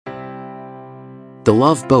The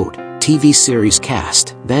Love Boat TV series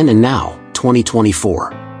cast, then and now,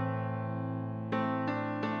 2024.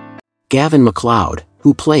 Gavin MacLeod,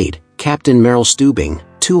 who played Captain Merrill Steubing,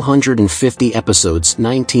 250 episodes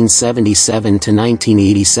 1977 to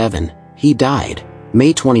 1987, he died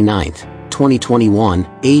May 29,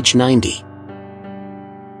 2021, age 90.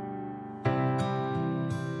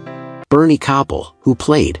 Bernie Koppel, who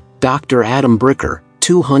played Dr. Adam Bricker,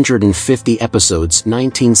 250 episodes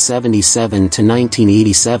 1977 to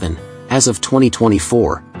 1987, as of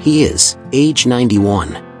 2024, he is age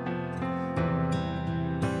 91.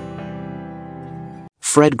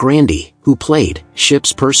 Fred Grandy, who played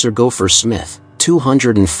Ship's Purser Gopher Smith,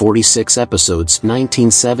 246 episodes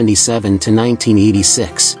 1977 to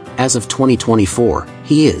 1986, as of 2024,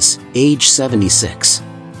 he is age 76.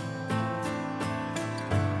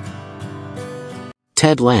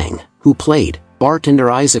 Ted Lang, who played Bartender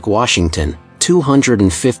Isaac Washington,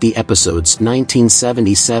 250 episodes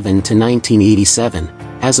 1977 to 1987,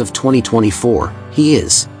 as of 2024, he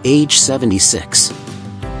is age 76.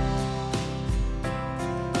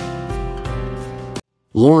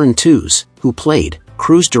 Lauren Tews, who played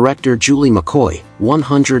Cruise Director Julie McCoy,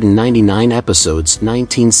 199 episodes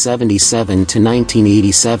 1977 to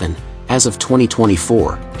 1987, as of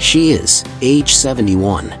 2024, she is age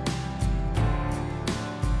 71.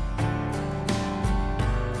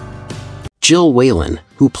 Jill Whalen,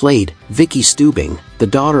 who played Vicky Steubing, the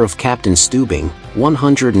daughter of Captain Steubing,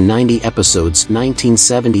 190 episodes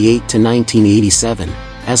 1978 to 1987,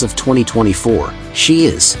 as of 2024, she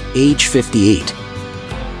is age 58.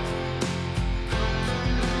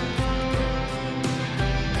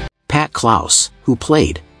 Pat Klaus, who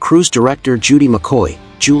played Cruise Director Judy McCoy,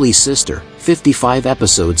 Julie's sister, 55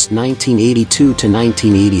 episodes 1982 to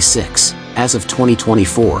 1986, as of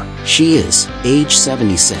 2024, she is age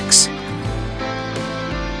 76.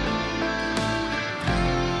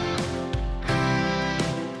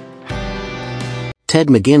 Ted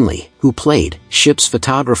McGinley, who played Ship's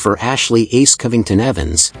photographer Ashley Ace Covington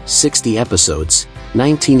Evans, 60 episodes,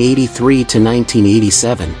 1983 to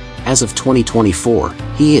 1987, as of 2024,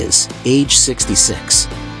 he is age 66.